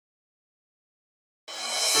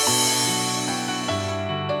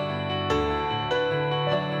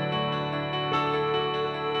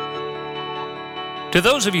To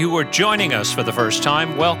those of you who are joining us for the first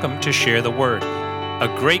time, welcome to Share the Word,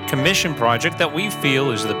 a great commission project that we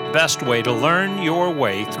feel is the best way to learn your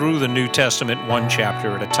way through the New Testament one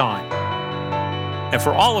chapter at a time. And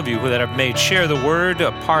for all of you that have made Share the Word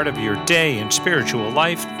a part of your day and spiritual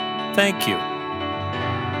life, thank you.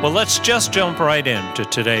 Well, let's just jump right into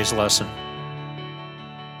today's lesson.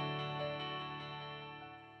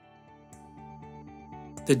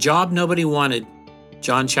 The job nobody wanted,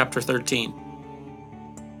 John chapter 13.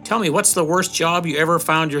 Tell me, what's the worst job you ever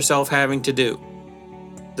found yourself having to do?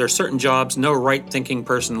 There are certain jobs no right-thinking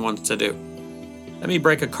person wants to do. Let me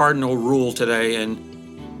break a cardinal rule today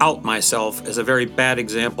and out myself as a very bad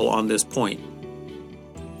example on this point.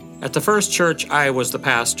 At the first church I was the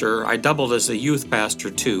pastor, I doubled as a youth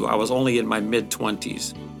pastor too. I was only in my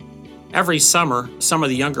mid-20s. Every summer, some of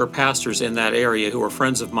the younger pastors in that area who were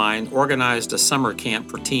friends of mine organized a summer camp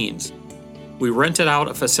for teens. We rented out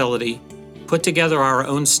a facility, put together our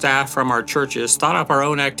own staff from our churches, thought up our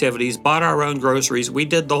own activities, bought our own groceries. We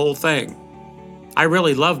did the whole thing. I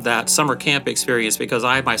really loved that summer camp experience because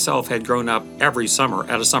I myself had grown up every summer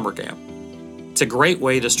at a summer camp. It's a great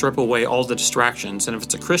way to strip away all the distractions, and if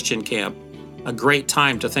it's a Christian camp, a great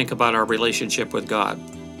time to think about our relationship with God.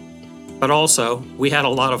 But also, we had a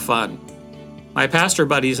lot of fun. My pastor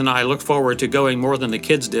buddies and I looked forward to going more than the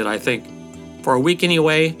kids did, I think. For a week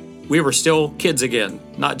anyway, we were still kids again,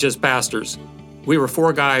 not just pastors. We were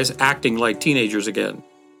four guys acting like teenagers again.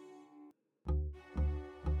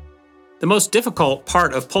 The most difficult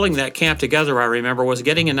part of pulling that camp together, I remember, was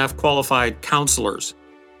getting enough qualified counselors.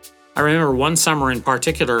 I remember one summer in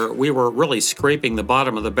particular, we were really scraping the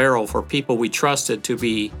bottom of the barrel for people we trusted to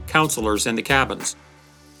be counselors in the cabins.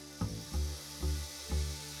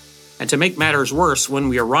 And to make matters worse, when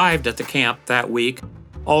we arrived at the camp that week,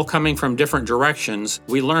 all coming from different directions,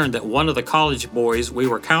 we learned that one of the college boys we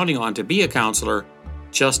were counting on to be a counselor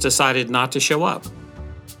just decided not to show up.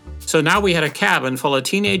 So now we had a cabin full of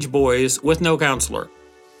teenage boys with no counselor.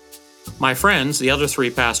 My friends, the other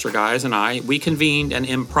three pastor guys, and I, we convened an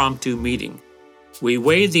impromptu meeting. We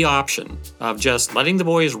weighed the option of just letting the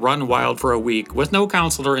boys run wild for a week with no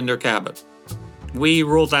counselor in their cabin. We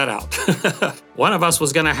ruled that out. One of us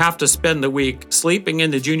was going to have to spend the week sleeping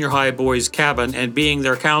in the junior high boys' cabin and being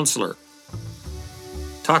their counselor.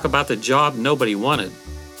 Talk about the job nobody wanted.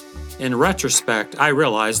 In retrospect, I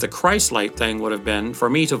realized the Christ-like thing would have been for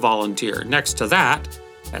me to volunteer. Next to that,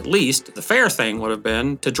 at least, the fair thing would have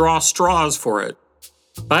been to draw straws for it.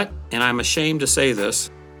 But, and I'm ashamed to say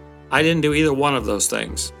this, I didn't do either one of those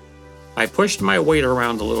things. I pushed my weight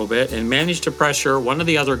around a little bit and managed to pressure one of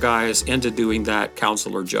the other guys into doing that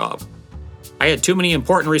counselor job. I had too many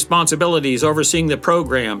important responsibilities overseeing the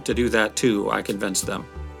program to do that too, I convinced them.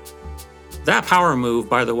 That power move,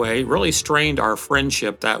 by the way, really strained our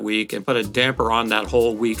friendship that week and put a damper on that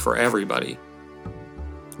whole week for everybody.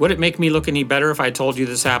 Would it make me look any better if I told you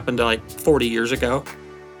this happened like 40 years ago?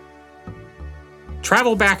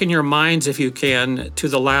 Travel back in your minds, if you can, to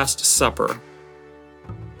the Last Supper.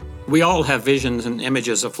 We all have visions and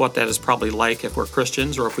images of what that is probably like if we're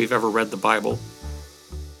Christians or if we've ever read the Bible.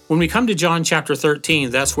 When we come to John chapter 13,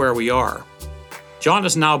 that's where we are. John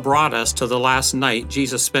has now brought us to the last night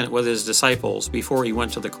Jesus spent with his disciples before he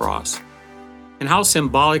went to the cross. And how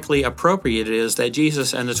symbolically appropriate it is that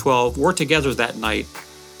Jesus and the 12 were together that night,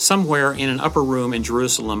 somewhere in an upper room in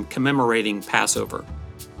Jerusalem commemorating Passover.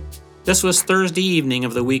 This was Thursday evening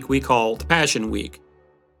of the week we call the Passion Week.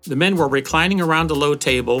 The men were reclining around a low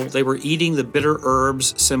table. They were eating the bitter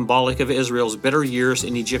herbs symbolic of Israel's bitter years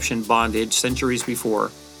in Egyptian bondage centuries before.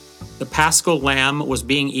 The Paschal lamb was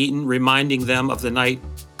being eaten, reminding them of the night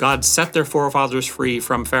God set their forefathers free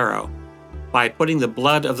from Pharaoh by putting the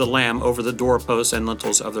blood of the lamb over the doorposts and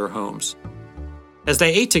lintels of their homes. As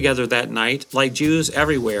they ate together that night, like Jews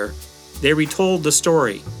everywhere, they retold the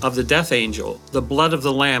story of the death angel, the blood of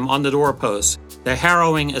the lamb on the doorposts, the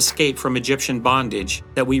harrowing escape from Egyptian bondage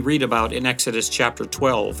that we read about in Exodus chapter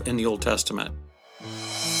 12 in the Old Testament.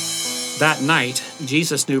 That night,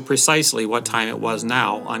 Jesus knew precisely what time it was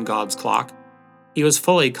now on God's clock. He was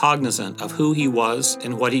fully cognizant of who he was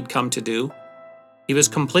and what he'd come to do. He was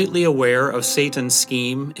completely aware of Satan's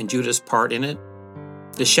scheme and Judas' part in it.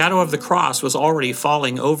 The shadow of the cross was already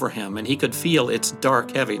falling over him, and he could feel its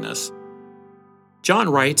dark heaviness. John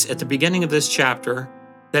writes at the beginning of this chapter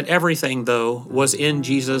that everything, though, was in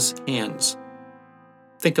Jesus' hands.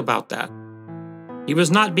 Think about that. He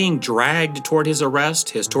was not being dragged toward his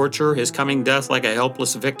arrest, his torture, his coming death like a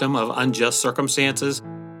helpless victim of unjust circumstances.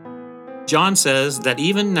 John says that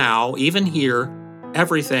even now, even here,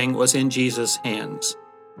 everything was in Jesus' hands.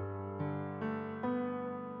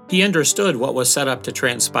 He understood what was set up to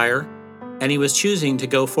transpire. and he was choosing to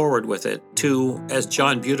go forward with it to, as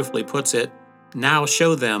John beautifully puts it, now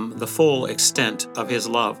show them the full extent of his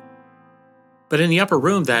love. But in the upper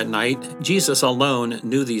room that night, Jesus alone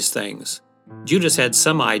knew these things. Judas had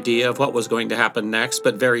some idea of what was going to happen next,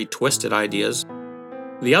 but very twisted ideas.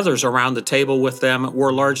 The others around the table with them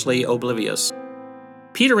were largely oblivious.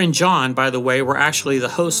 Peter and John, by the way, were actually the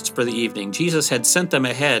hosts for the evening. Jesus had sent them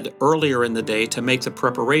ahead earlier in the day to make the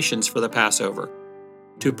preparations for the Passover,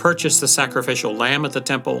 to purchase the sacrificial lamb at the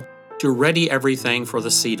temple, to ready everything for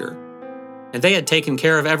the Seder. And they had taken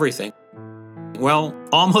care of everything. Well,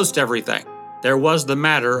 almost everything. There was the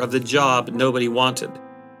matter of the job nobody wanted.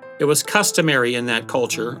 It was customary in that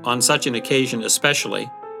culture, on such an occasion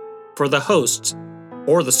especially, for the hosts,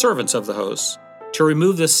 or the servants of the hosts, to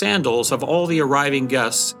remove the sandals of all the arriving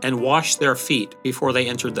guests and wash their feet before they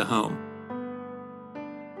entered the home.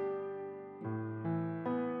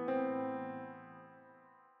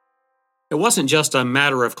 It wasn't just a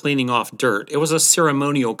matter of cleaning off dirt, it was a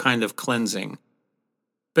ceremonial kind of cleansing.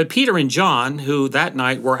 But Peter and John, who that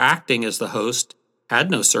night were acting as the host, had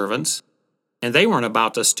no servants, and they weren't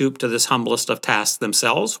about to stoop to this humblest of tasks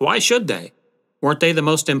themselves. Why should they? Weren't they the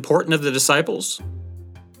most important of the disciples?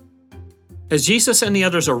 As Jesus and the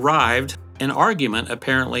others arrived, an argument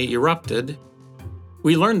apparently erupted.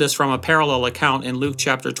 We learned this from a parallel account in Luke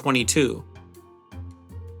chapter 22.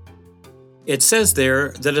 It says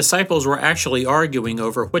there, the disciples were actually arguing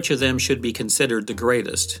over which of them should be considered the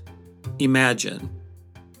greatest. Imagine.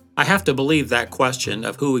 I have to believe that question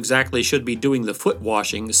of who exactly should be doing the foot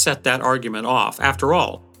washing set that argument off. After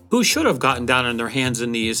all, who should have gotten down on their hands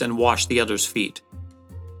and knees and washed the other's feet?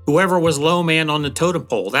 Whoever was low man on the totem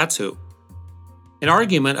pole, that's who. An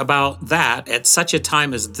argument about that at such a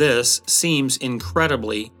time as this seems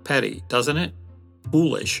incredibly petty, doesn't it?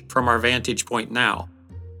 Foolish from our vantage point now.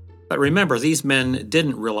 But remember, these men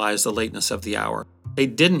didn't realize the lateness of the hour. They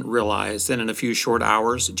didn't realize that in a few short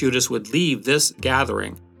hours, Judas would leave this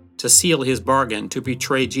gathering to seal his bargain to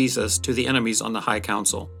betray Jesus to the enemies on the high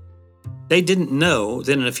council. They didn't know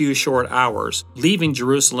that in a few short hours, leaving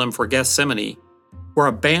Jerusalem for Gethsemane, where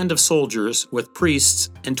a band of soldiers with priests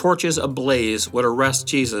and torches ablaze would arrest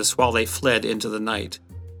Jesus while they fled into the night.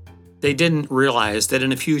 They didn't realize that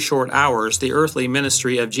in a few short hours, the earthly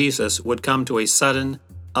ministry of Jesus would come to a sudden,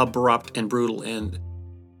 abrupt, and brutal end.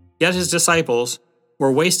 Yet his disciples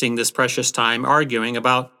were wasting this precious time arguing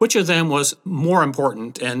about which of them was more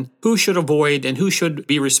important and who should avoid and who should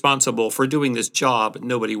be responsible for doing this job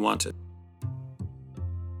nobody wanted.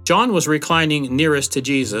 John was reclining nearest to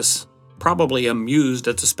Jesus, probably amused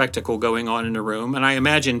at the spectacle going on in the room, and I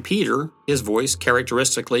imagine Peter, his voice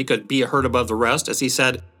characteristically could be heard above the rest as he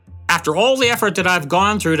said, "After all the effort that I've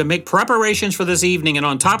gone through to make preparations for this evening, and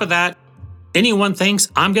on top of that, anyone thinks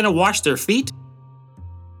I'm going to wash their feet?"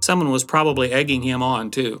 Someone was probably egging him on,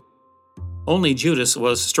 too. Only Judas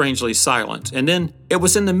was strangely silent, and then it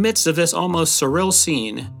was in the midst of this almost surreal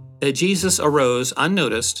scene that Jesus arose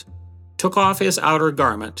unnoticed, took off his outer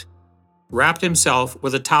garment, wrapped himself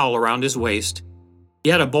with a towel around his waist. He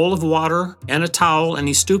had a bowl of water and a towel, and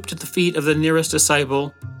he stooped at the feet of the nearest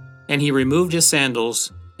disciple, and he removed his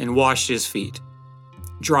sandals and washed his feet,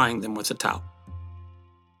 drying them with a towel.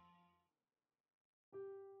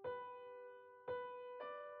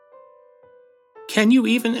 Can you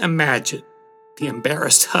even imagine the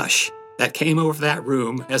embarrassed hush that came over that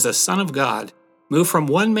room as the Son of God moved from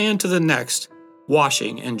one man to the next,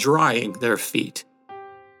 washing and drying their feet?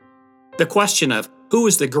 The question of who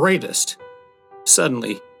is the greatest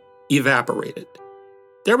suddenly evaporated.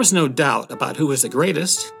 There was no doubt about who was the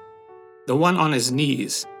greatest. The one on his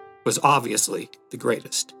knees was obviously the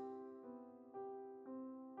greatest.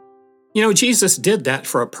 You know, Jesus did that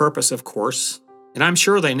for a purpose, of course, and I'm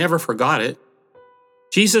sure they never forgot it.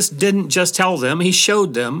 Jesus didn't just tell them, he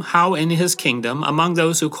showed them how in his kingdom, among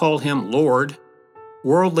those who call him Lord,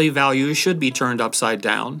 worldly values should be turned upside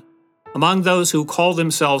down. Among those who call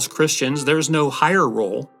themselves Christians, there's no higher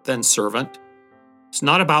role than servant. It's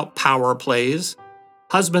not about power plays.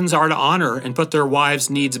 Husbands are to honor and put their wives'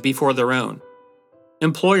 needs before their own.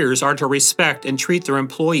 Employers are to respect and treat their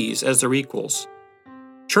employees as their equals.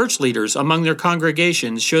 Church leaders among their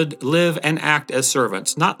congregations should live and act as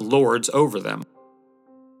servants, not lords over them.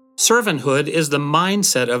 Servanthood is the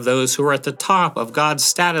mindset of those who are at the top of God's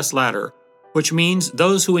status ladder, which means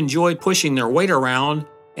those who enjoy pushing their weight around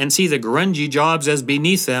and see the grungy jobs as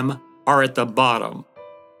beneath them are at the bottom.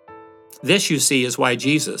 This, you see, is why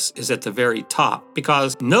Jesus is at the very top,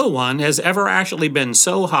 because no one has ever actually been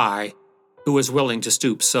so high who is willing to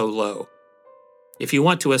stoop so low. If you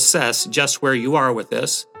want to assess just where you are with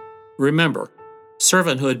this, remember,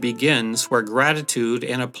 Servanthood begins where gratitude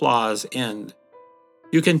and applause end.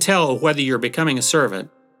 You can tell whether you're becoming a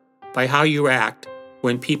servant by how you act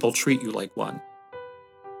when people treat you like one.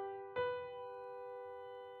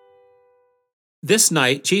 This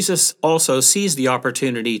night, Jesus also sees the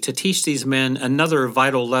opportunity to teach these men another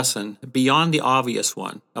vital lesson beyond the obvious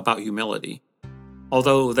one about humility,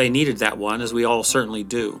 although they needed that one, as we all certainly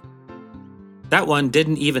do. That one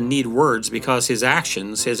didn't even need words because his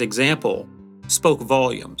actions, his example, spoke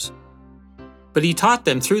volumes. But he taught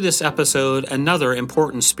them through this episode another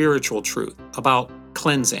important spiritual truth about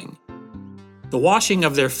cleansing. The washing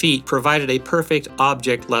of their feet provided a perfect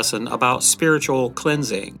object lesson about spiritual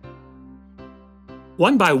cleansing.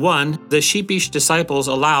 One by one, the sheepish disciples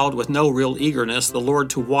allowed with no real eagerness the Lord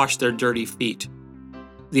to wash their dirty feet,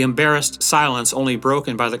 the embarrassed silence only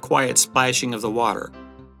broken by the quiet splashing of the water,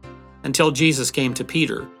 until Jesus came to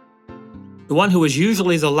Peter. The one who was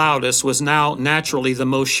usually the loudest was now naturally the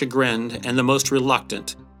most chagrined and the most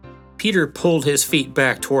reluctant. Peter pulled his feet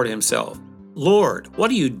back toward himself. "Lord,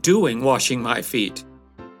 what are you doing washing my feet?"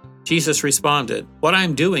 Jesus responded, "What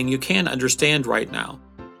I'm doing you can't understand right now,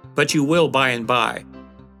 but you will by and by."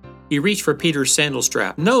 He reached for Peter's sandal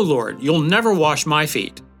strap. "No, Lord, you'll never wash my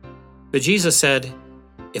feet." But Jesus said,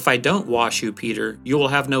 "If I don't wash you, Peter, you will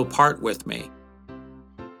have no part with me."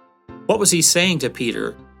 What was he saying to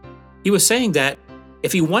Peter? He was saying that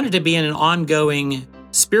if he wanted to be in an ongoing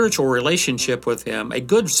spiritual relationship with him, a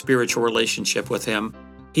good spiritual relationship with him,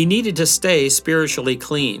 he needed to stay spiritually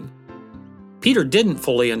clean. Peter didn't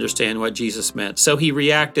fully understand what Jesus meant, so he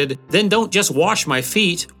reacted, "Then don't just wash my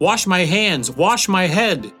feet, wash my hands, wash my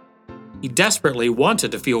head." He desperately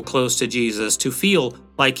wanted to feel close to Jesus, to feel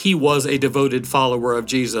like he was a devoted follower of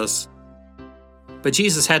Jesus. But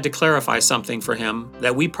Jesus had to clarify something for him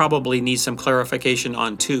that we probably need some clarification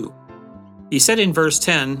on too. He said in verse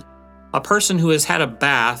 10, "A person who has had a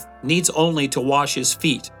bath needs only to wash his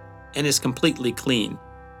feet and is completely clean."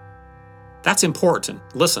 That's important.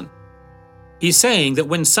 Listen. He's saying that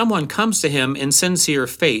when someone comes to him in sincere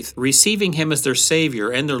faith, receiving him as their Savior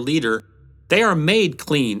and their leader, they are made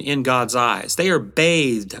clean in God's eyes. They are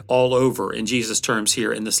bathed all over, in Jesus' terms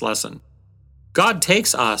here in this lesson. God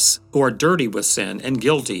takes us who are dirty with sin and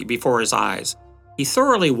guilty before His eyes. He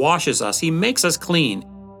thoroughly washes us. He makes us clean.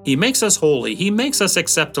 He makes us holy. He makes us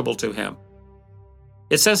acceptable to Him.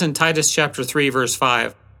 It says in Titus chapter 3, verse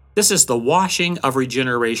 5, this is the washing of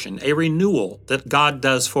regeneration, a renewal that God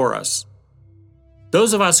does for us.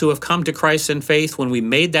 Those of us who have come to Christ in faith, when we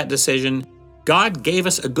made that decision, God gave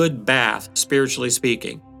us a good bath, spiritually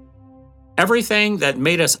speaking. Everything that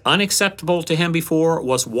made us unacceptable to Him before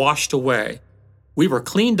was washed away. We were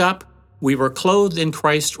cleaned up. We were clothed in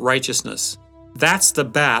Christ's righteousness. That's the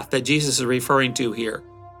bath that Jesus is referring to here.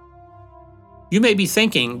 You may be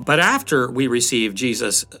thinking, but after we receive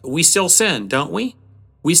Jesus, we still sin, don't we?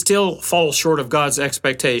 We still fall short of God's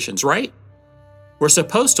expectations, right? We're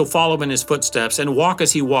supposed to follow in His footsteps and walk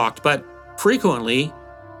as He walked, but frequently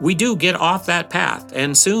we do get off that path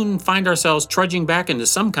and soon find ourselves trudging back into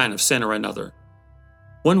some kind of sin or another.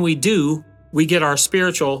 When we do, we get our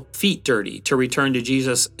spiritual feet dirty, to return to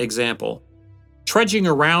Jesus' example. Trudging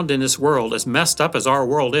around in this world, as messed up as our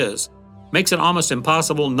world is, makes it almost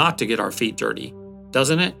impossible not to get our feet dirty,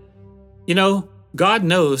 doesn't it? You know, God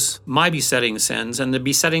knows my besetting sins and the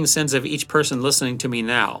besetting sins of each person listening to me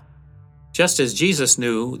now, just as Jesus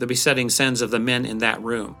knew the besetting sins of the men in that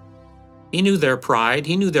room. He knew their pride,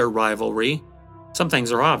 He knew their rivalry. Some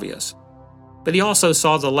things are obvious. But He also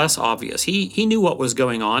saw the less obvious. He knew what was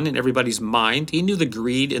going on in everybody's mind. He knew the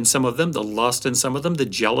greed in some of them, the lust in some of them, the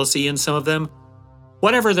jealousy in some of them.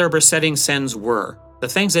 Whatever their besetting sins were, the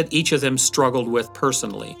things that each of them struggled with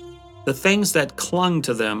personally, the things that clung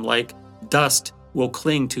to them like dust will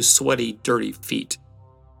cling to sweaty, dirty feet.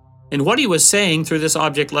 And what He was saying through this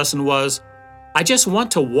object lesson was, I just want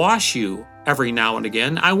to wash you every now and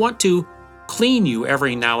again. I want to clean you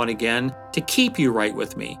every now and again to keep you right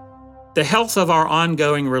with me. The health of our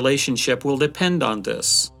ongoing relationship will depend on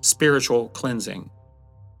this spiritual cleansing.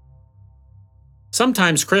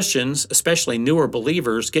 Sometimes Christians, especially newer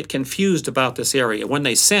believers, get confused about this area. When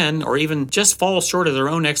they sin or even just fall short of their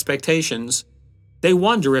own expectations, they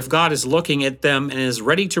wonder if God is looking at them and is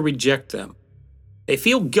ready to reject them. They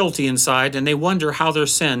feel guilty inside and they wonder how their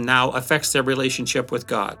sin now affects their relationship with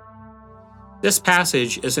God. This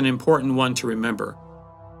passage is an important one to remember.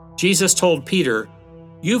 Jesus told Peter,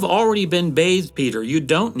 "You've already been bathed, Peter. You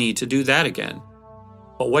don't need to do that again.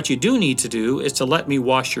 But what you do need to do is to let me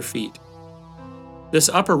wash your feet." This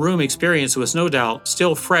upper room experience was no doubt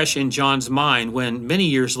still fresh in John's mind when, many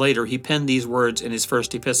years later, he penned these words in his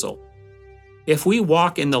first epistle. If we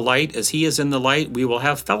walk in the light as He is in the light, we will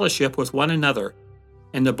have fellowship with one another,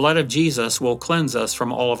 and the blood of Jesus will cleanse us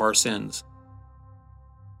from all of our sins.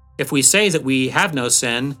 If we say that we have no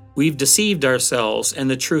sin, we've deceived ourselves and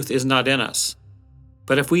the truth is not in us.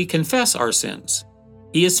 But if we confess our sins,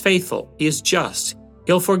 He is faithful, He is just,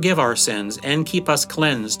 He'll forgive our sins and keep us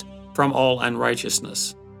cleansed from all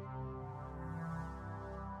unrighteousness.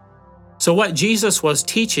 So what Jesus was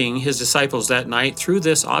teaching His disciples that night through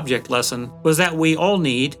this object lesson was that we all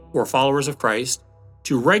need, or followers of Christ,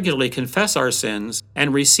 to regularly confess our sins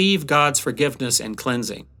and receive God's forgiveness and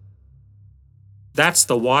cleansing. That's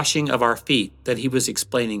the washing of our feet that He was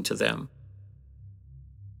explaining to them.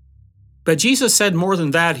 But Jesus said more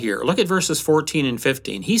than that here. Look at verses 14 and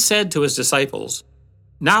 15. He said to His disciples,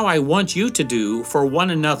 "Now I want you to do for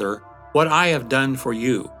one another what I have done for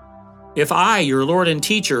you. If I, your Lord and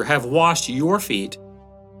teacher, have washed your feet,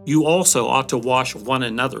 you also ought to wash one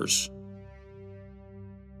another's."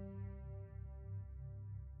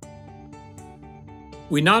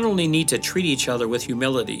 We not only need to treat each other with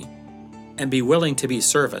humility and be willing to be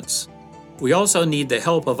servants, we also need the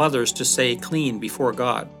help of others to stay clean before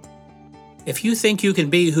God. If you think you can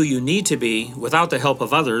be who you need to be without the help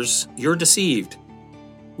of others, you're deceived.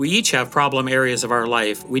 We each have problem areas of our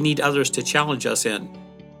life we need others to challenge us in.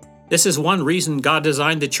 This is one reason God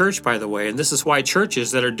designed the church, by the way, and this is why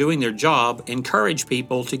churches that are doing their job encourage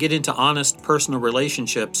people to get into honest personal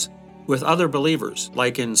relationships with other believers,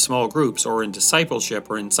 like in small groups or in discipleship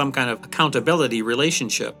or in some kind of accountability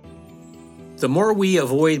relationship. The more we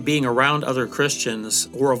avoid being around other Christians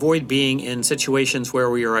or avoid being in situations where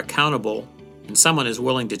we are accountable and someone is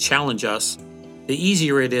willing to challenge us, the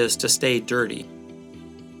easier it is to stay dirty.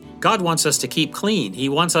 God wants us to keep clean. He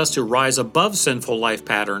wants us to rise above sinful life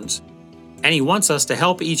patterns, and He wants us to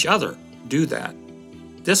help each other do that.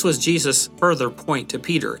 This was Jesus' further point to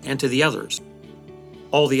Peter and to the others,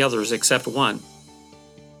 all the others except one.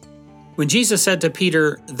 When Jesus said to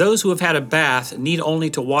Peter, "Those who have had a bath need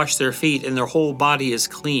only to wash their feet and their whole body is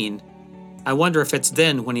clean," I wonder if it's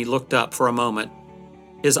then when He looked up for a moment.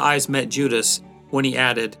 His eyes met Judas when He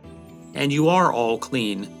added, "And you are all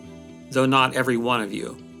clean, though not every one of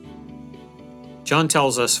you." John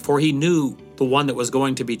tells us, for He knew the one that was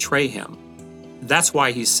going to betray Him. That's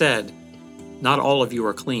why He said, "Not all of you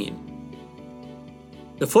are clean."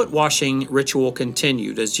 The foot washing ritual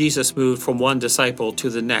continued as Jesus moved from one disciple to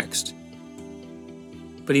the next.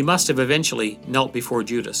 But He must have eventually knelt before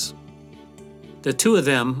Judas. The two of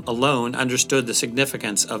them alone understood the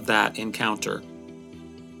significance of that encounter.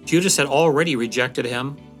 Judas had already rejected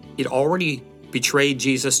Him. He'd already betrayed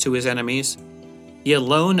Jesus to his enemies. He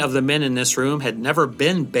alone of the men in this room had never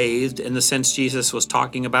been bathed in the sense Jesus was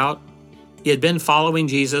talking about. He had been following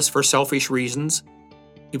Jesus for selfish reasons.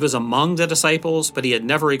 He was among the disciples, but he had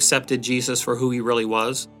never accepted Jesus for who He really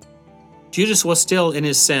was. Judas was still in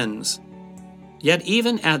his sins. Yet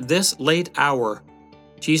even at this late hour,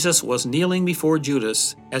 Jesus was kneeling before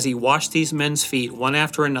Judas as He washed these men's feet one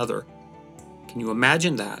after another. Can you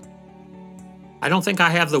imagine that? I don't think I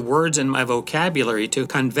have the words in my vocabulary to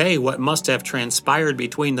convey what must have transpired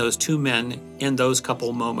between those two men in those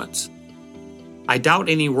couple moments. I doubt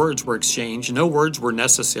any words were exchanged, no words were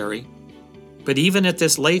necessary. But even at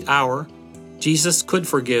this late hour, Jesus could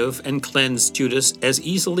forgive and cleanse Judas as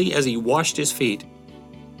easily as He washed his feet.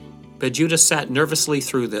 But Judas sat nervously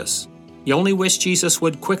through this. He only wished Jesus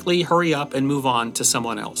would quickly hurry up and move on to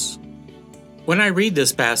someone else. When I read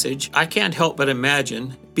this passage, I can't help but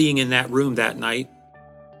imagine being in that room that night.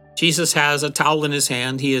 Jesus has a towel in His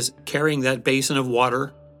hand. He is carrying that basin of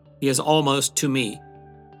water. He is almost to me.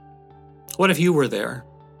 What if you were there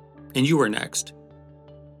and you were next?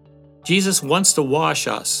 Jesus wants to wash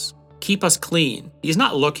us, keep us clean. He's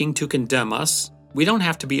not looking to condemn us. We don't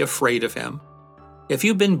have to be afraid of Him. If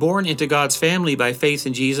you've been born into God's family by faith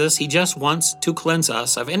in Jesus, He just wants to cleanse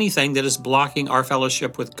us of anything that is blocking our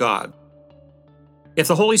fellowship with God. If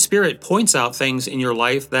the Holy Spirit points out things in your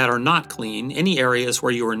life that are not clean, any areas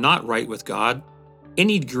where you are not right with God,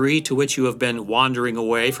 any degree to which you have been wandering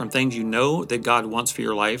away from things you know that God wants for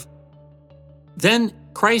your life, then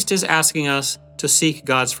Christ is asking us to seek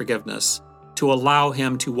God's forgiveness, to allow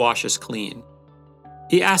Him to wash us clean.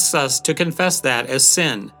 He asks us to confess that as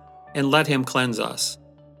sin and let Him cleanse us.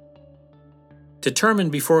 Determine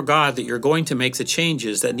before God that you're going to make the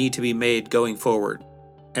changes that need to be made going forward.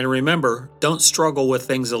 And remember, don't struggle with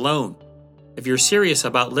things alone. If you're serious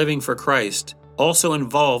about living for Christ, also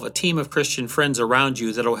involve a team of Christian friends around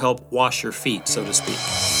you that'll help wash your feet, so to speak,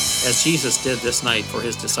 as Jesus did this night for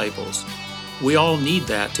His disciples. We all need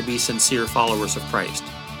that to be sincere followers of Christ.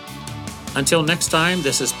 Until next time,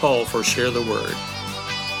 this is Paul for Share the Word.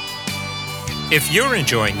 If you're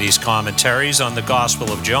enjoying these commentaries on the Gospel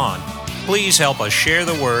of John, please help us share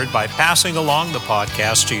the word by passing along the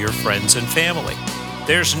podcast to your friends and family.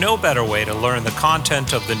 There's no better way to learn the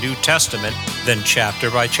content of the New Testament than chapter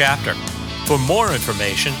by chapter. For more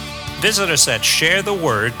information, visit us at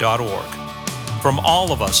sharetheword.org. From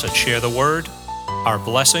all of us at Share the Word, our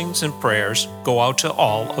blessings and prayers go out to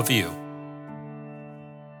all of you.